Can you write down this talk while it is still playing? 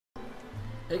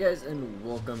Hey guys, and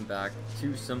welcome back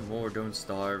to some more Don't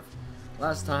Starve.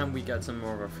 Last time we got some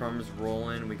more of our farms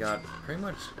rolling. We got pretty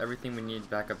much everything we need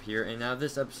back up here, and now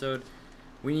this episode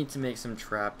we need to make some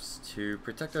traps to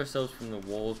protect ourselves from the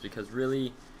wolves, because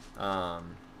really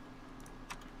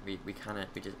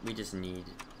we just need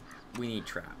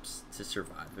traps to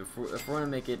survive. If we're gonna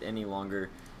make it any longer,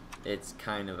 it's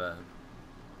kind of a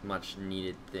much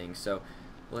needed thing. So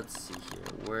let's see here.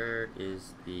 Where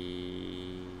is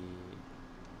the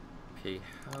pig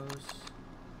house?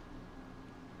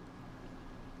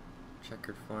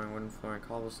 Checkered flooring, wooden flooring,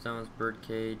 cobblestones, bird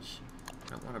cage. I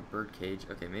don't want a bird cage.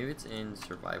 Okay, maybe it's in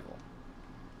survival.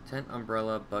 Tent,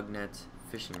 umbrella, bug net,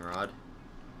 fishing rod,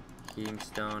 heating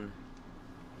stone,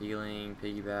 healing,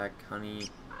 piggyback, honey,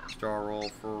 straw roll,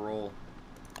 fur roll.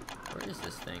 Where is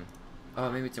this thing? Oh,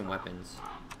 maybe it's in weapons.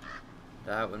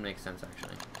 That would make sense,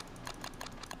 actually.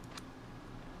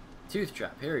 Tooth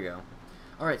trap, here we go.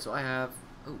 Alright, so I have...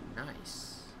 Oh,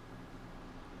 nice.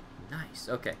 Nice,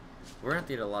 okay. We're gonna have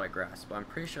to eat a lot of grass, but I'm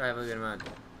pretty sure I have a good amount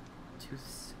of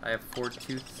tooths. I have 4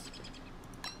 tooths.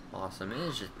 Awesome. It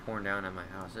is just pouring down at my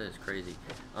house. It is crazy.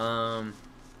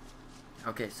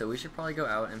 Okay, so we should probably go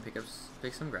out and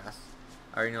pick some grass.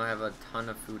 I already know I have a ton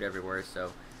of food everywhere,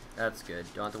 so that's good.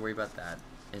 Don't have to worry about that.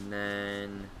 And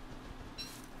then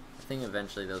I think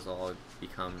eventually those will all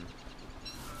become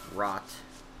rot.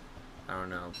 I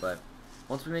don't know, but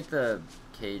once we make the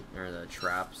cage or the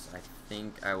traps, I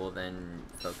think I will then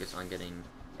focus on getting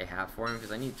a hat for him,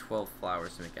 because I need 12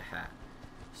 flowers to make a hat.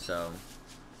 So,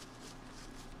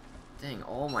 dang,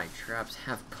 all my traps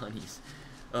have bunnies.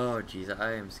 Oh jeez,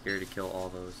 I am scared to kill all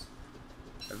those.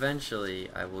 Eventually,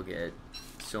 I will get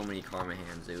so many karma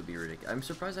hands, it would be ridiculous. I'm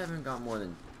surprised I haven't got more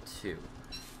than 2.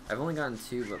 I've only gotten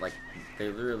 2, but like they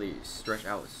literally stretch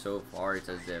out so far. It's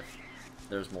as if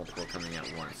there's multiple coming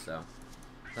at once. So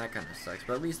that kind of sucks.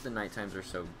 But at least the night times are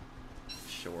so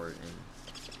short, and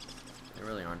they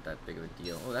really aren't that big of a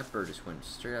deal. Oh, that bird just went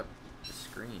straight up the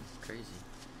screen. Crazy.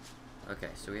 Okay,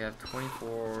 so we have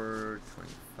 24,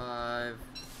 25.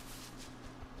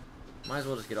 Might as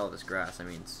well just get all this grass. I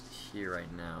mean, it's here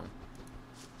right now.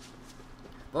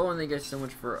 But I want to thank you guys so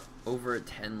much for over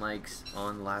 10 likes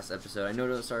on the last episode. I know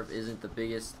Don't Starve isn't the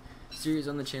biggest series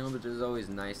on the channel, but it's always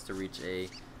nice to reach a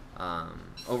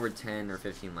over 10 or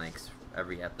 15 likes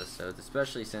every episode,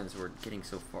 especially since we're getting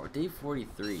so far. Day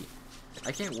 43.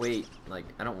 I can't wait. Like,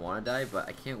 I don't want to die, but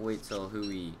I can't wait till who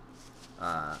we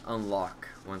unlock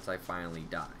once I finally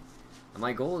die.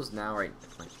 My goal is now, like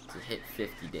to hit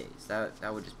 50 days. That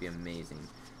would just be amazing.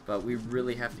 But we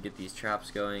really have to get these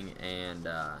traps going, and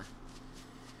I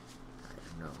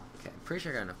don't know. Okay, I'm pretty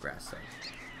sure I got enough grass, so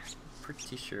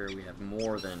pretty sure we have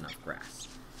more than enough grass.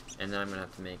 And then I'm gonna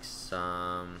have to make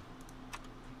some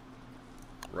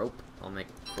rope. I'll make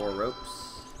 4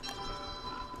 ropes.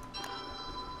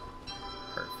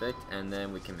 Perfect. And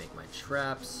then we can make my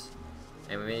traps.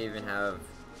 And we may even have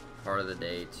part of the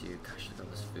day to... Gosh, look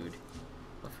at this food.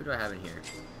 What food do I have in here?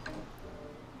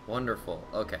 Wonderful.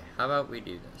 Okay, how about we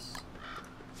do this?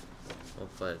 We'll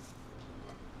put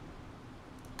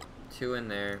 2 in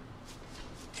there.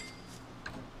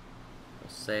 We'll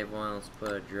save one. Let's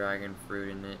put a dragon fruit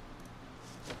in it.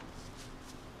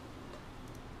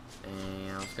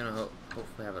 And I was gonna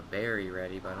hopefully have a berry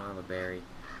ready, but I don't have a berry.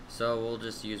 So we'll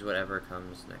just use whatever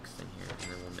comes next in here, and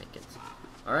then we'll make it.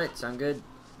 Alright, sound good?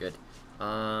 Good.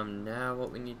 Now what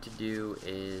we need to do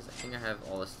is, I think I have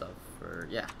all the stuff for,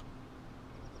 yeah.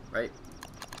 Right?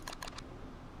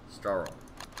 Straw roll.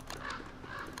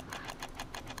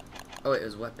 Oh wait, it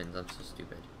was weapons. I'm so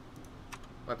stupid.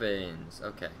 Weapons.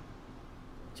 Okay.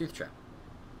 Tooth trap.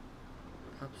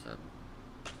 Pops up.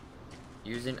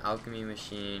 Use an alchemy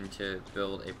machine to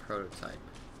build a prototype.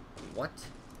 What?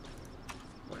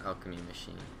 What alchemy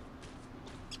machine?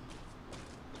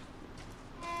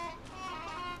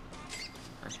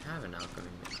 I have an alchemy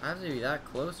machine. I have to be that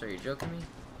close? Are you joking me?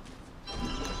 I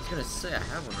was gonna say I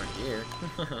have one right here.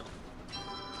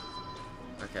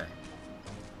 Okay.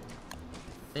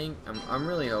 I think I'm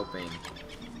really hoping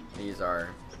these are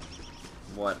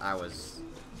what I was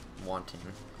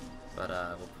wanting. But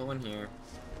we'll put one here.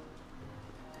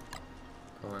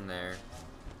 Put one there.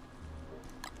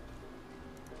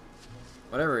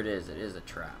 Whatever it is a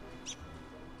trap.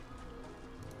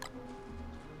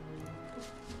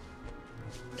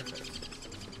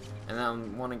 And I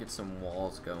want to get some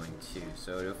walls going too.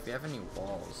 So if we have any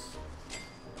walls,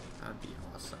 that'd be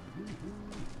awesome.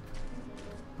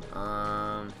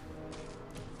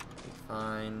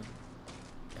 Fine.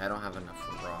 Yeah, I don't have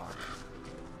enough rock.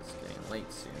 It's getting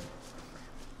late soon.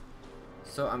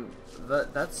 So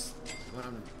that's what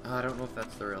I don't know if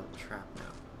that's the real trap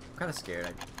now. kind of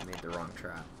scared I made the wrong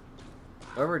trap.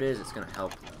 Whatever it is, it's gonna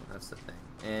help though. That's the thing.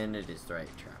 And it is the right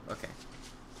trap. Okay.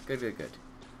 Good, good, good.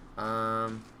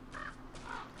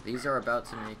 These are about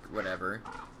to make whatever.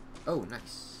 Oh,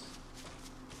 nice.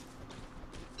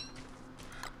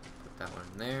 Put that one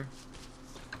in there.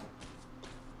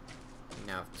 We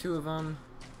now have 2 of them.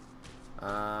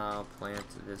 I'll plant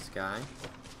this guy.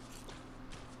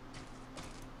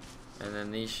 And then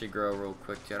these should grow real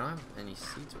quick too. I don't have any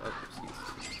seeds. Oh, seeds.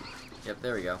 Yep,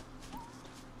 there we go.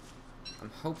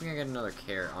 I'm hoping I get another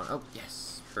carrot on. Oh,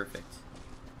 yes. Perfect.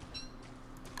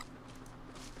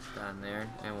 Down there,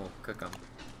 and we'll cook them.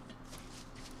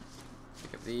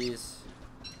 Pick up these.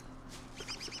 Pick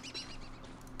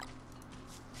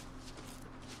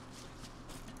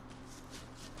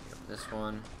up this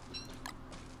one.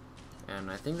 And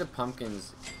I think the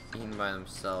pumpkins eaten by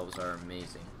themselves are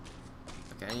amazing.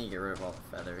 Okay, I need to get rid of all the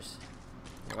feathers.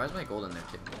 Yeah, why is my gold in there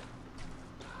too?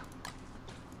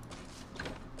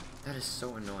 That is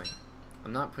so annoying.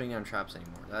 I'm not putting down traps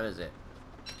anymore. That is it.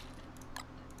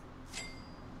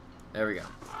 There we go.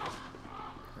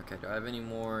 Okay, do I have any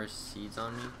more seeds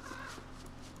on me?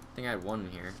 I think I had 1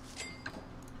 here.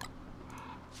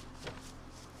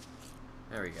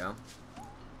 There we go.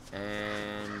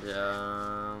 And,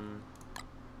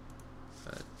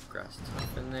 grass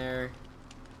top in there.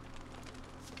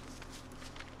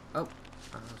 Oh,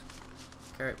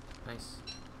 carrot. Nice.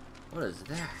 What is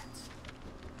that?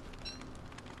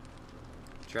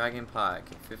 Dragon pie.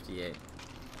 Okay, 58.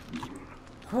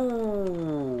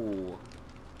 Oh,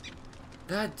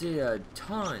 that did a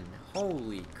ton.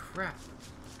 Holy crap.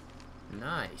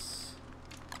 Nice.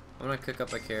 I'm gonna cook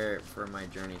up a carrot for my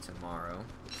journey tomorrow.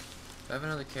 Do I have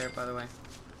another carrot, by the way?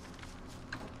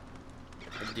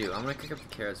 I do. I'm gonna cook up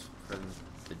the carrots for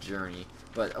the journey.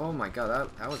 But oh my god,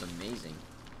 that was amazing.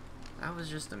 That was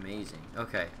just amazing.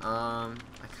 Okay, I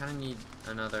kind of need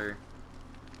another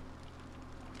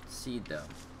seed though.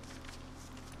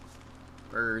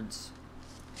 Birds.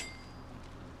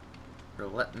 You're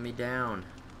letting me down.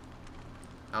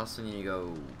 I also need to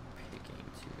go picking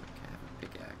too. Okay, I have a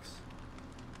pickaxe.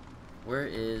 Where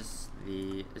is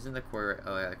the... Isn't the quarry...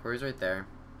 Oh yeah, the quarry's right there.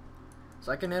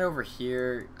 So I can head over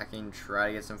here. I can try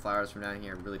to get some flowers from down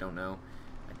here. I really don't know.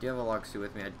 I do have a log suit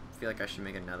with me. I feel like I should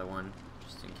make another one.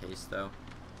 Just in case though.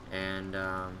 And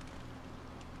yeah,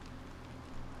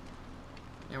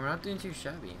 we're not doing too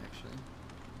shabby actually.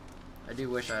 I do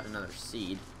wish I had another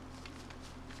seed.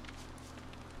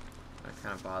 That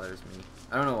kind of bothers me.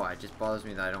 I don't know why. It just bothers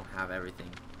me that I don't have everything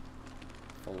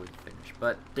fully finished.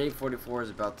 But day 44 is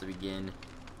about to begin,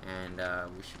 and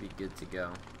we should be good to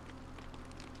go.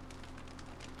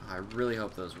 I really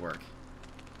hope those work.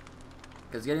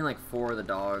 Because getting like 4 of the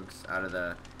dogs out of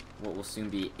the what will soon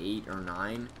be 8 or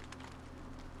 9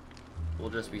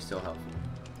 will just be so helpful.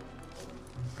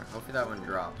 Right, hopefully that one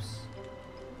drops.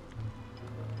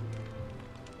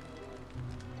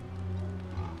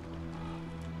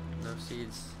 No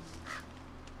seeds.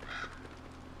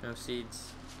 No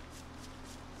seeds.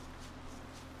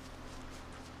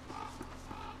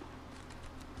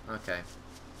 Okay.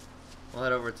 We'll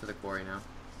head over to the quarry now.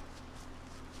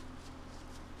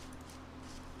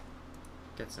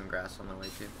 Get some grass on the way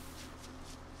too.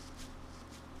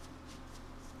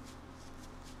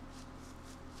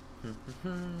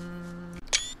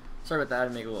 Sorry about that, I had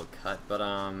to make a little cut, but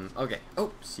okay.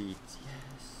 Oh, seeds,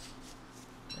 yes.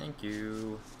 Thank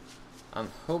you. I'm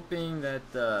hoping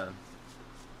that the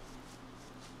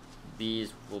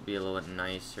bees will be a little bit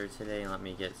nicer today and let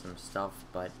me get some stuff,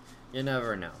 but you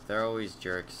never know. They're always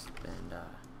jerks, and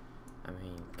I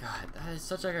mean, God, that is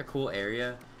such like a cool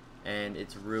area, and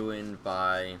it's ruined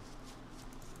by...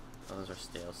 Oh, those are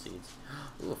stale seeds.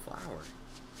 Ooh, a flower.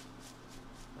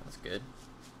 That's good.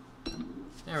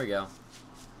 There we go.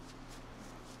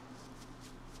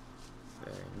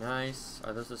 Very nice.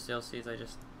 Are those the stale seeds I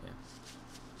just... Yeah.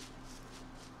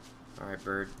 Alright,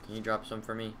 bird. Can you drop some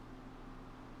for me?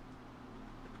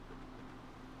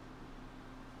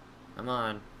 Come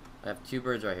on. I have 2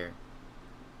 birds right here.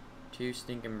 2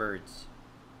 stinking birds.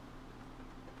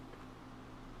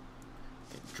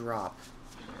 Okay, drop.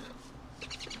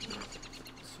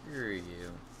 Screw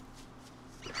you.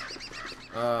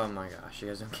 Oh my gosh, you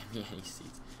guys don't give me any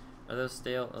seeds. Are those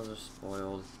stale? Those are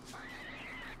spoiled.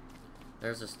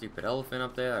 There's a stupid elephant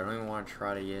up there I don't even want to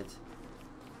try to get.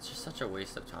 It's just such a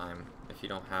waste of time if you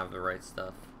don't have the right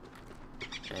stuff.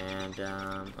 And,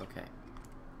 okay.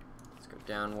 Let's go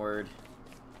downward.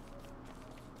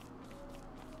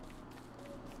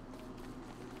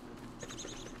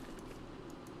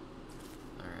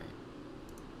 Alright.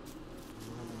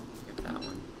 Get that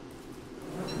one.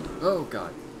 Oh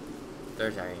god. They're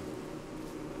attacking.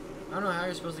 I don't know how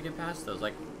you're supposed to get past those.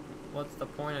 Like, what's the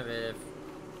point of it if...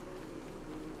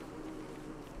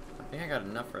 I think I got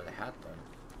enough for the hat, though.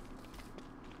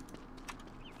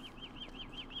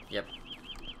 Yep.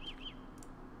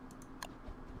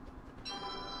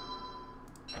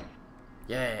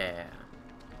 Yeah!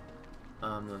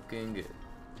 I'm looking good.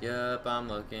 Yep, I'm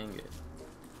looking good.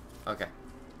 Okay.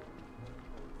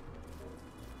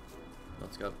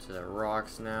 Let's go up to the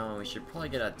rocks now, and we should probably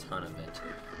get a ton of it.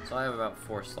 So I have about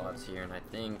 4 slots here, and I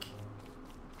think...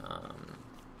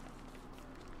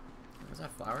 is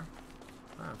that flour?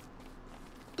 Wow.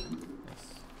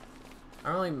 Nice. I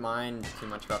don't really mind too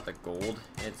much about the gold.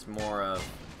 It's more of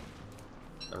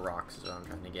the rocks is what I'm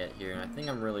trying to get here, and I think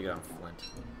I'm really good on flint.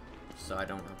 So I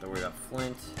don't have to worry about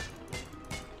flint.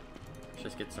 Let's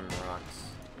just get some rocks.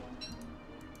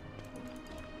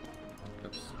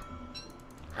 Oops.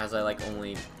 As I like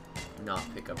only not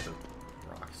pick up the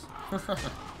rocks.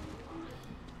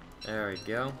 There we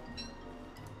go.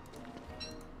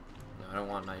 No, I don't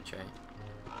want nitrate.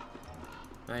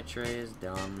 Nitrate is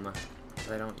dumb,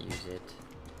 because I don't use it.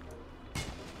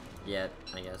 Yet,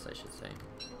 I guess I should say.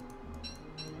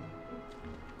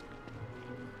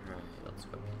 Alright, let's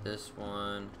go with this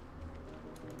one.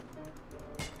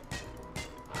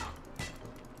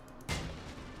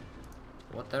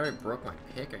 What? That already broke my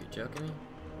pick? Are you joking me?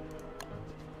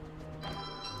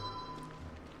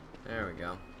 There we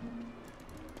go.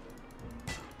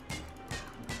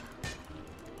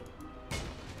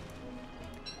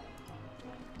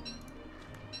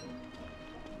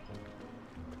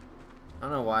 I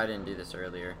don't know why I didn't do this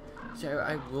earlier. See,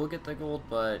 I will get the gold,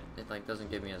 but it like doesn't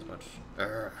give me as much.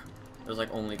 There's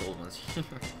like only gold ones here.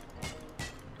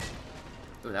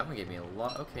 Ooh, that one gave me a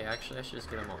lot. Okay, actually, I should just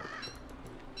get them all.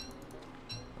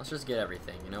 Let's just get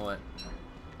everything. You know what?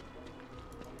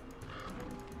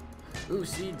 Ooh,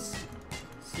 seeds.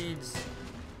 Seeds.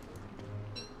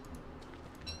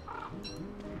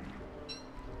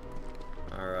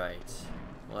 Alright.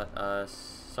 Let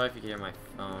us... Sorry if you can hear my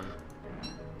phone.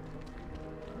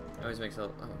 It always makes a...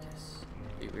 Oh, yes.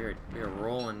 Dude, we are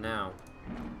rolling now.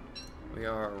 We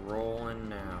are rolling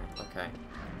now. Okay.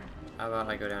 How about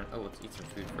I go down... Oh, let's eat some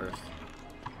food first.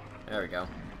 There we go.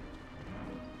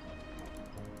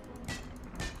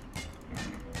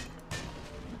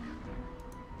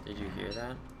 Did you hear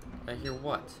that? I hear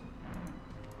what?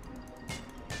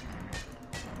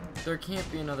 There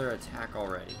can't be another attack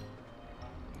already.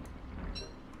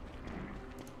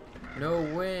 No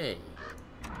way!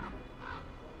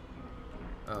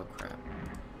 Oh crap.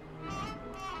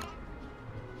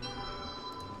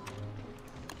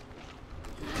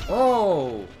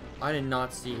 Oh! I did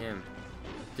not see him.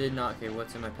 Did not. Okay,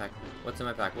 what's in my pack? What's in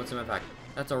my pack? What's in my pack?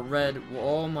 That's a red.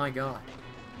 Oh my god.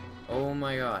 Oh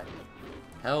my god.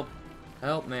 Help.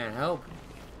 Help, man. Help.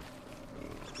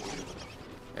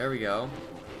 There we go.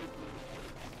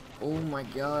 Oh my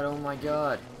god. Oh my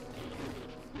god.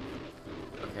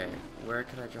 Okay, where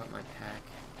could I drop my pack?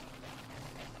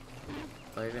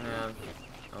 Do I even have...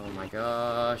 Oh my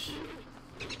gosh.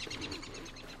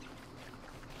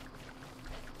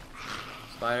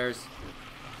 Spiders.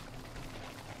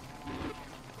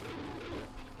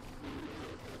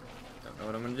 Don't know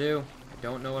what I'm gonna do. I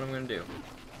don't know what I'm gonna do.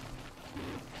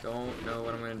 Don't know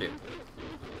what I'm gonna do.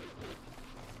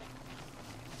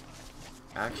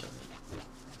 Actually.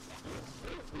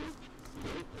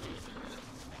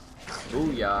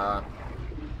 Booyah.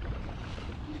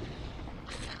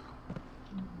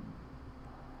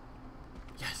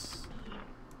 Yes.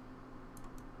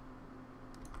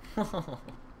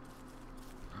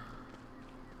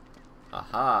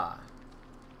 Aha.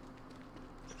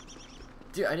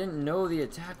 Dude, I didn't know the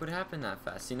attack would happen that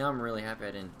fast. See, now I'm really happy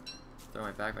I didn't throw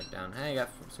my backpack down. Hey, I got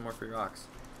some more free rocks.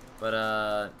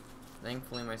 But,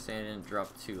 thankfully my sanity didn't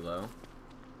drop too low.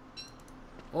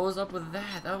 What was up with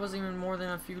that? That wasn't even more than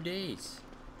a few days.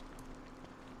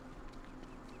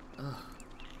 Ugh.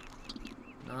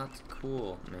 Not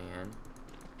cool, man.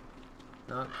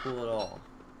 Not cool at all.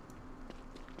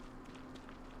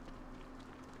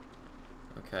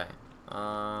 Okay.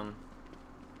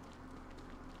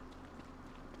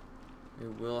 We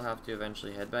will have to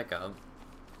eventually head back up.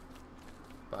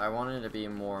 But I wanted it to be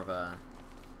more of a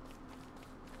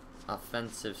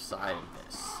offensive side of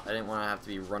this. I didn't want to have to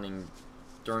be running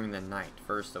during the night,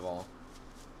 first of all.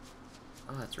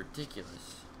 Oh, that's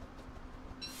ridiculous.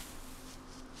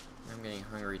 I'm getting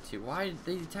hungry too. Why did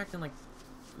they attack in like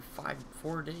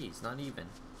 4 days? Not even.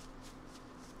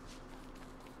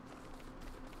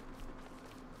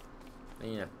 They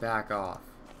need to back off.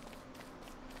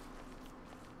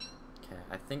 Okay,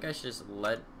 I think I should just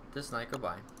let this night go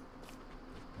by.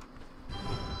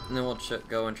 And then we'll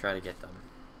go and try to get them.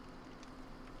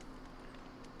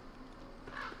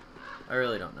 I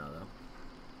really don't know, though.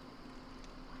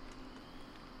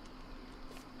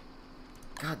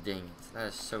 God dang it. That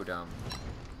is so dumb.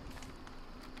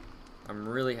 I'm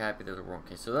really happy that they're working.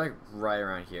 Okay, so they're like right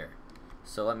around here.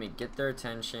 So let me get their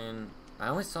attention. I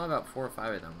only saw about 4 or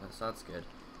 5 of them, so that's good.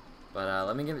 But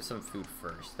let me give it some food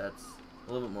first. That's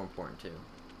a little bit more important too.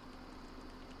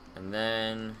 And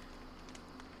then...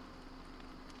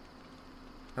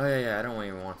 oh yeah, I don't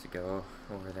even want to go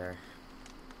over there.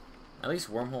 At least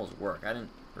wormholes work. I didn't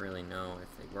really know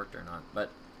if they worked or not. But,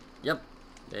 yep,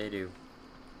 they do.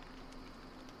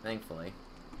 Thankfully.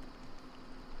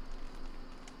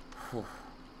 Whew.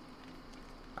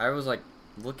 I was like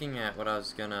looking at what I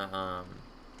was gonna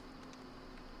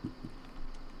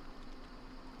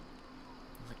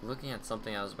looking at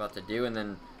something I was about to do, and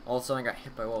then all of a sudden I got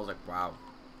hit by a wall. I was like, wow,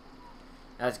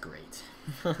 that's great.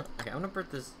 Okay, I'm gonna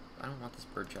put this. I don't want this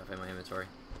bird trap in my inventory.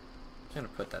 I'm just gonna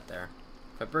put that there.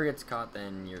 If a bird gets caught,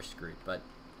 then you're screwed. But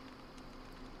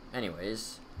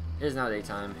anyways, it is now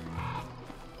daytime.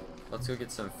 Let's go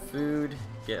get some food,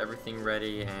 get everything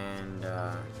ready, and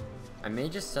I may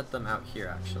just set them out here,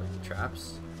 actually, the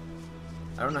traps.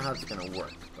 I don't know how it's gonna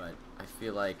work, but I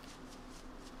feel like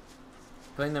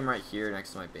putting them right here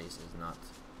next to my base is not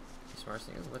the smartest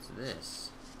thing. What's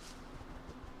this?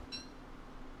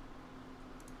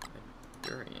 A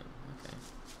durian, okay.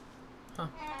 Huh.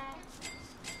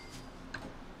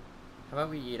 How about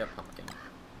we eat a pumpkin?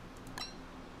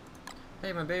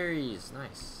 Hey, my berries!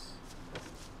 Nice.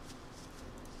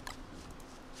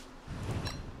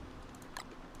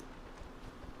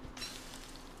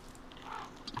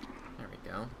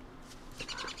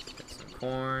 Get some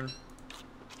corn.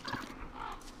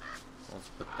 Let's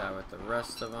put that with the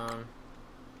rest of them.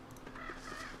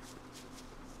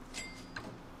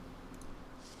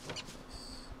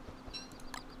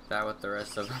 That with the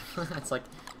rest of them. It's like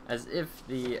as if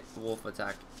the wolf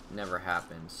attack never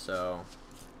happened. So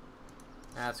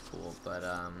that's cool. But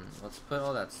let's put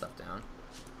all that stuff down.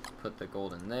 Put the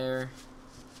gold in there.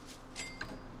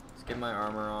 Let's get my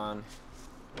armor on.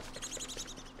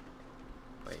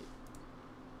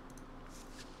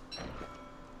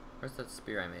 Where's that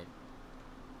spear I made?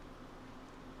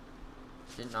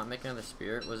 Did it not make another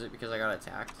spear? Was it because I got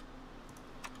attacked?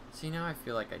 See, now I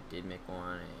feel like I did make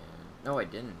one, and... no, I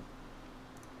didn't.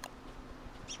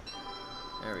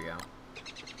 There we go.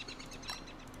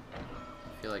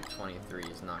 I feel like 23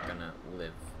 is not gonna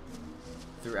live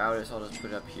throughout it, so I'll just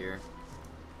put it up here.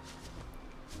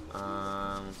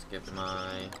 Let's get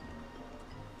my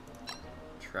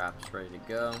traps ready to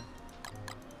go.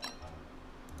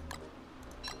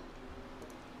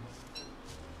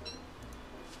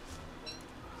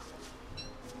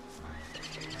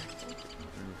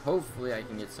 Hopefully I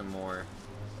can get some more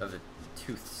of the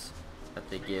tooths that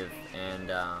they give,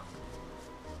 and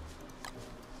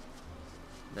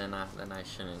then I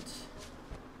shouldn't,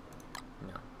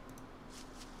 no.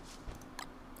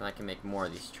 Then I can make more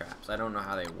of these traps. I don't know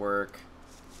how they work,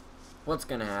 what's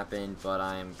gonna happen, but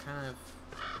I'm kind of,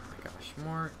 oh my gosh,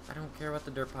 more, I don't care about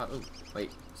the dirt pot. Oh,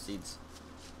 wait, seeds.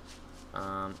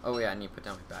 Oh yeah, I need to put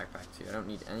down my backpack too. I don't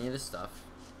need any of this stuff.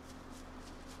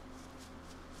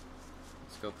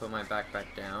 Go put my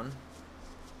backpack down.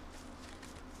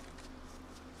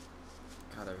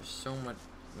 God, there's so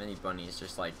many bunnies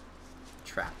just like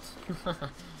trapped.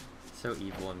 So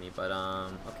evil of me, but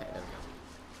okay, there we go.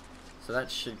 So that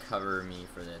should cover me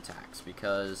for the attacks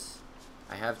because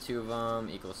I have 2 of them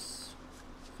equals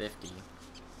 50.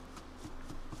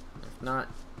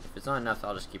 If it's not enough,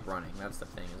 I'll just keep running. That's the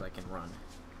thing, is I can run.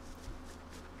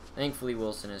 Thankfully,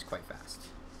 Wilson is quite fast.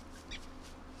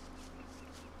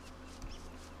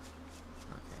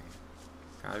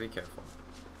 Gotta be careful.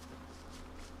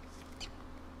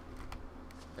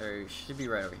 There should be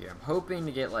right over here. I'm hoping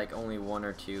to get like only 1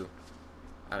 or 2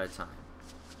 at a time.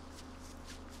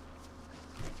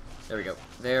 There we go.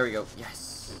 There we go.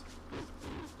 Yes.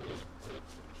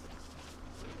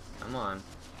 Come on.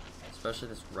 Especially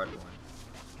this red one.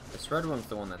 This red one's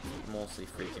the one that's mostly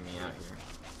freaking me out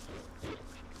here.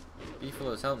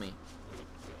 BEEFALOS, help me.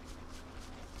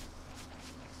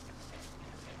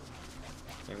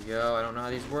 Here we go. I don't know how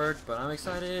these work, but I'm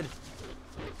excited.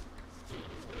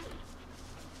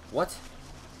 What?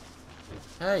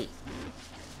 Hey.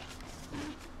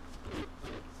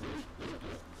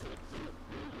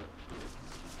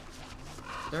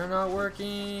 They're not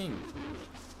working.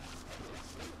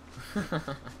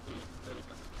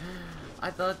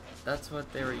 I thought that's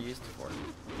what they were used for.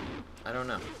 I don't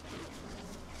know.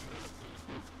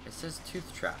 It says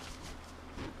tooth trap.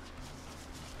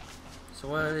 So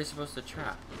what are they supposed to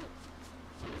trap?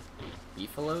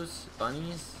 BEEFALOS?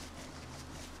 Bunnies?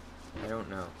 I don't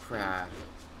know. Crap.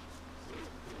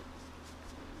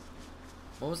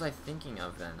 What was I thinking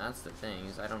of then? That's the thing,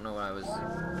 is I don't know what I was...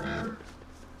 I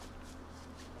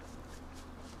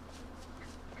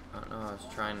don't know what I was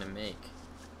trying to make.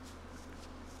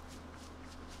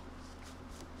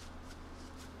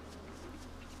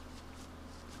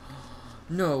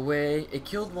 No way! It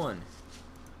killed one!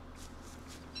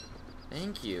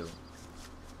 Thank you.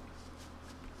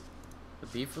 The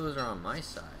BEEFALOS are on my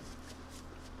side.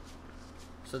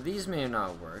 So these may have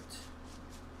not worked.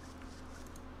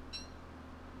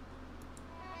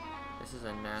 This is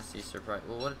a nasty surprise.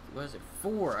 Well, what is it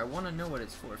for? I want to know what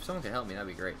it's for. If someone could help me, that'd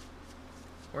be great.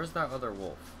 Where's that other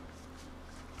wolf?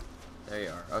 There you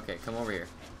are. Okay, come over here.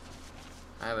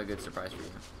 I have a good surprise for you.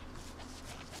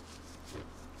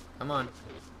 Come on.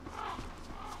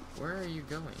 Where are you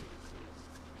going?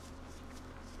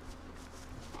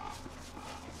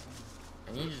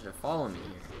 I need you to follow me here.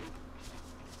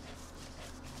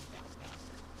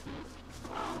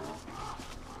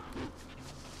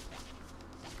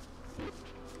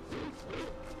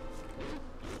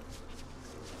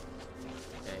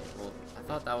 Okay, well, I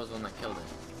thought that was one that killed it.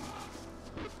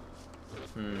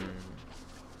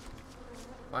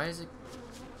 Why is it...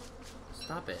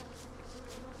 Stop it.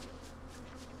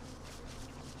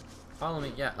 Follow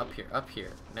me. Yeah, up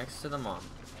here. Next to the mom.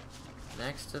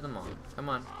 Next to the mom. Come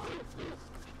on.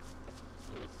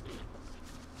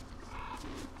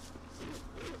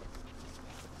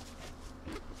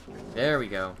 There we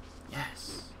go.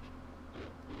 Yes.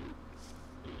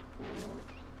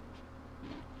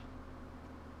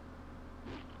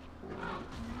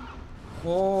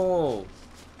 Whoa.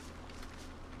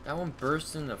 That one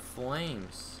burst into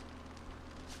flames.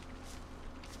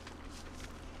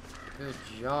 Good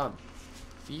job,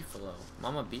 BEEFALO.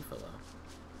 Mama BEEFALO.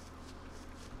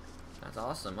 That's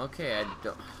awesome. Okay, I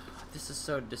don't... This is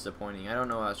so disappointing. I don't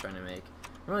know what I was trying to make.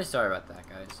 I'm really sorry about that,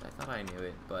 guys. I thought I knew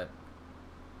it, but...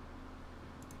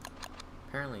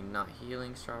 Apparently not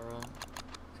healing straw roll.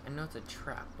 I know it's a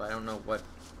trap, but I don't know what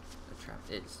the trap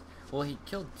is. Well, he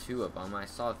killed 2 of them. I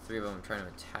saw 3 of them trying to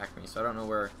attack me, so I don't know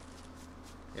where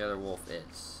the other wolf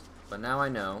is. But now I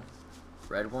know.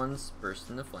 Red ones burst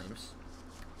into flames.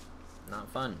 Not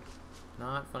fun.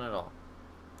 Not fun at all.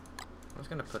 I'm just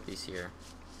gonna put these here.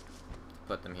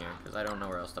 Put them here, because I don't know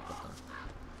where else to put them.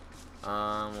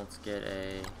 Let's get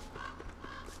a...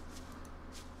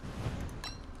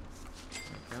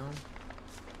 There we go.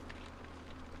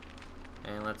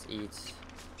 And let's eat...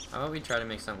 How about we try to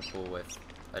make something cool with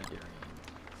a durian?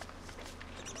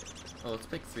 Oh, let's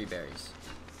pick 3 berries.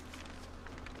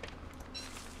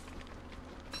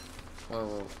 Whoa,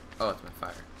 whoa. Oh, it's my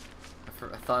fire.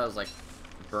 I thought it was like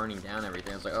burning down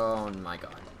everything. I was like, oh my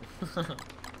god. Let's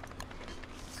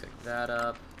pick that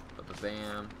up.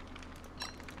 Ba-ba-bam.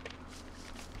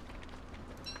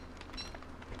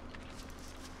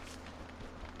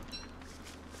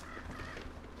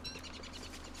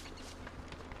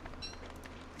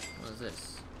 What is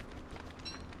this?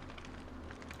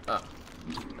 Oh,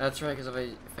 that's right. Because if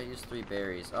I use 3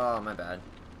 berries, oh my bad.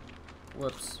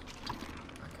 Whoops.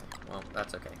 Okay, well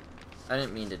that's okay. I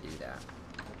didn't mean to do that.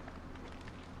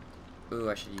 Ooh,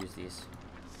 I should use these.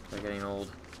 They're getting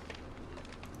old.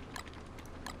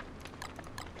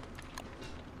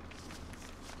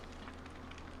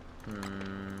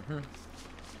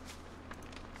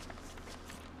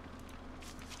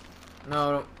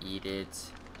 No, don't eat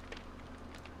it.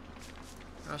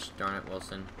 Gosh darn it,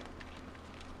 Wilson.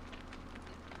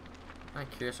 I'm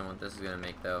curious on what this is gonna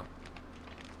make, though.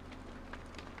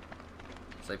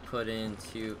 So I put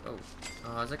into...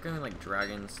 Oh, is that gonna be like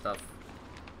dragon stuff?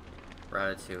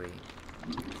 Ratatouille.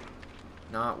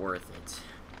 Not worth it.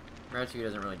 Ratatouille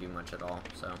doesn't really do much at all,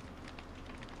 so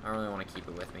I don't really want to keep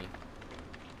it with me.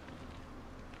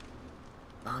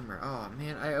 Bummer. Oh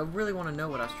man, I really want to know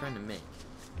what I was trying to make.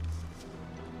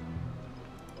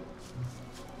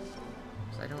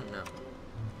 'Cause I don't know.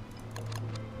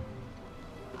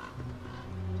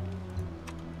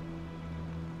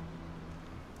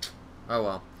 Oh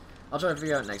well. I'll try to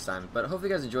figure it out next time. But hopefully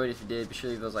you guys enjoyed. If you did, be sure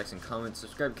to leave those likes and comments.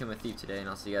 Subscribe, become a thief today, and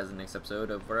I'll see you guys in the next episode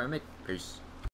of What I Make. Peace.